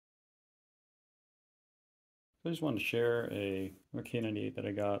So I just wanted to share a K98 that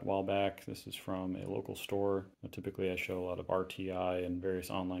I got a while back. This is from a local store. Typically I show a lot of RTI and various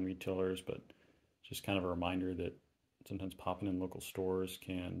online retailers, but just kind of a reminder that sometimes popping in local stores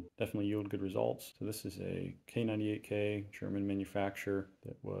can definitely yield good results. So this is a K98k German manufacturer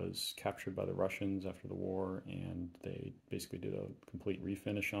that was captured by the Russians after the war, and they basically did a complete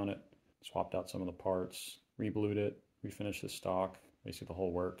refinish on it, swapped out some of the parts, reblued it, refinished the stock, basically the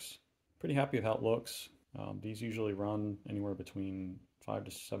whole works. Pretty happy with how it looks. These usually run anywhere between $500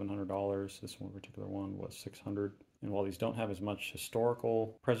 to $700. This one particular one was $600. And while these don't have as much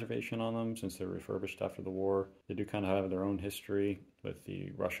historical preservation on them, since they're refurbished after the war, they do kind of have their own history with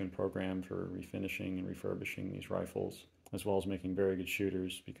the Russian program for refinishing and refurbishing these rifles, as well as making very good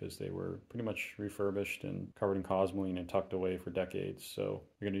shooters, because they were pretty much refurbished and covered in cosmoline and tucked away for decades. So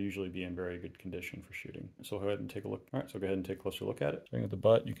they're going to usually be in very good condition for shooting. So go ahead and take a look. All right, so go ahead and take a closer look at it. Starting with the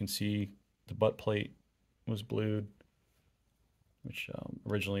butt, you can see the butt plate was blued, which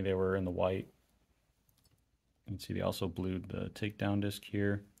originally they were in the white. You can see they also blued the takedown disc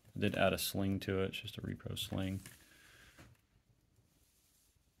here. I did add a sling to it, it's just a repro sling.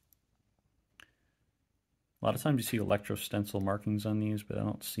 A lot of times you see electro stencil markings on these, but I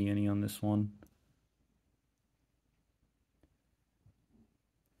don't see any on this one.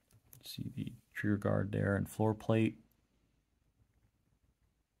 See the trigger guard there and floor plate.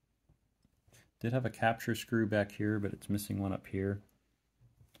 Did have a capture screw back here, but it's missing one up here.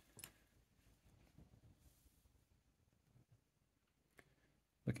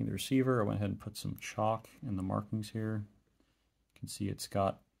 Looking at the receiver, I went ahead and put some chalk in the markings here. You can see it's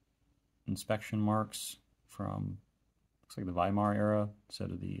got inspection marks from, looks like the Weimar era instead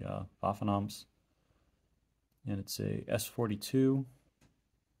of the Waffenamps. And it's a S42,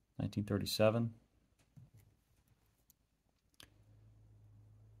 1937.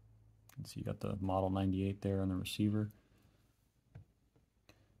 You can see you got the Model 98 there on the receiver. I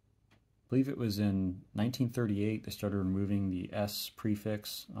believe it was in 1938 they started removing the S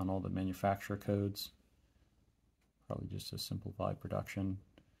prefix on all the manufacturer codes. Probably just to simplify production.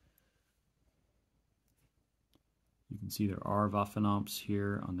 You can see there are Waffenamps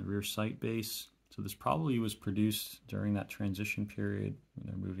here on the rear sight base. So this probably was produced during that transition period when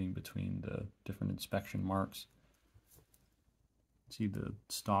they're moving between the different inspection marks. See the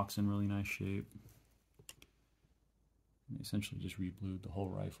stock's in really nice shape. And they essentially just reblued the whole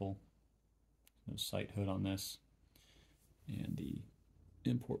rifle. No sight hood on this. And the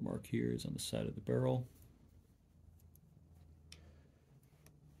import mark here is on the side of the barrel.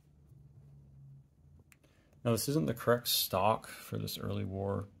 Now this isn't the correct stock for this early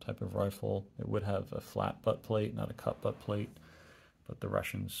war type of rifle. It would have a flat butt plate, not a cut butt plate, but the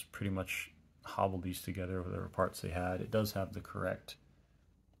Russians pretty much hobbled these together with whatever parts they had. It does have the correct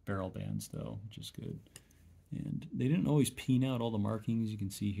barrel bands though, which is good. And they didn't always peen out all the markings. You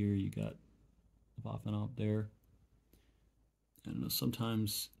can see here you got the Waffenamp there. I don't know,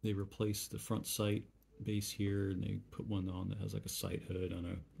 sometimes they replace the front sight base here and they put one on that has like a sight hood on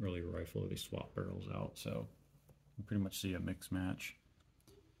an earlier rifle. They swap barrels out, so you pretty much see a mix match.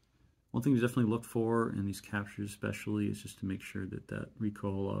 One thing to definitely look for in these captures especially is just to make sure that that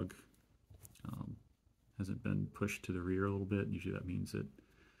recoil lug hasn't been pushed to the rear a little bit. Usually that means that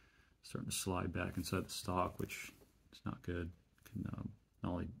it's starting to slide back inside the stock, which is not good. It can not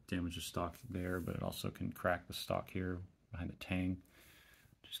only damage the stock there, but it also can crack the stock here behind the tang,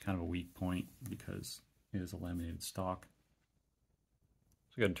 which is kind of a weak point because it is a laminated stock.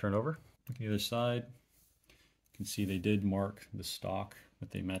 So go ahead and turn over. Look at the other side. You can see they did mark the stock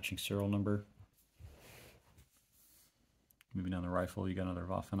with a matching serial number. Moving down the rifle, you got another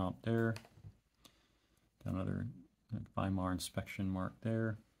Waffenamp there. Got another Weimar inspection mark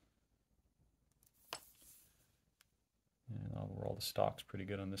there. And overall the stock's pretty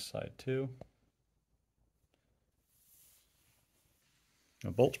good on this side too.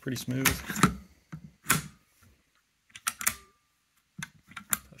 The bolt's pretty smooth.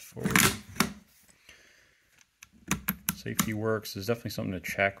 Push forward. Safety works. There's definitely something to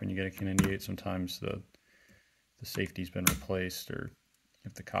check when you get a K98. Sometimes the safety's been replaced, or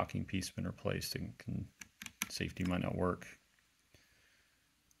if the cocking piece has been replaced, safety might not work.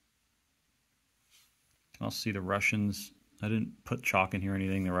 You can also see the Russians. I didn't put chalk in here or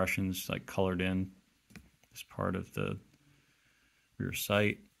anything. The Russians like colored in this part of the rear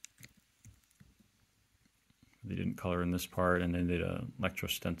sight. They didn't color in this part, and then they did a electro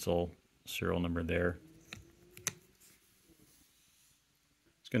stencil serial number there.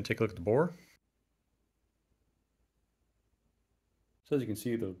 Just going to take a look at the bore. So as you can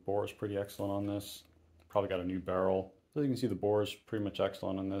see, the bore is pretty excellent on this. Probably got a new barrel. So you can see the bore is pretty much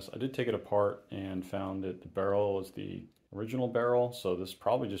excellent on this. I did take it apart and found that the barrel is the original barrel, so this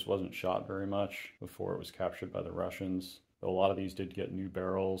probably just wasn't shot very much before it was captured by the Russians. Though a lot of these did get new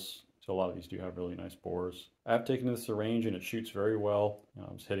barrels, so a lot of these do have really nice bores. I have taken this to range and it shoots very well.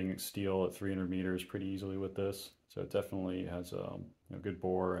 I was hitting steel at 300 meters pretty easily with this, so it definitely has a good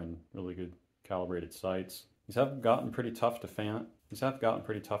bore and really good calibrated sights. These have gotten pretty tough to find.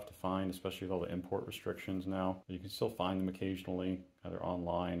 Especially with all the import restrictions now. But you can still find them occasionally, either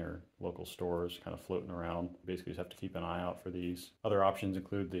online or local stores, kind of floating around. Basically, just have to keep an eye out for these. Other options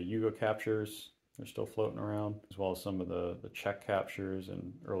include the Yugo captures. They're still floating around, as well as some of the Czech captures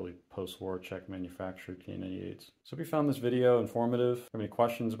and early post-war Czech manufactured K98s. So if you found this video informative, if you have any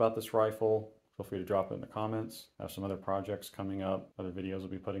questions about this rifle, feel free to drop it in the comments. I have some other projects coming up, other videos I'll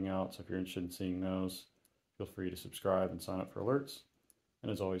be putting out, so if you're interested in seeing those, feel free to subscribe and sign up for alerts.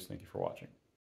 And as always, thank you for watching.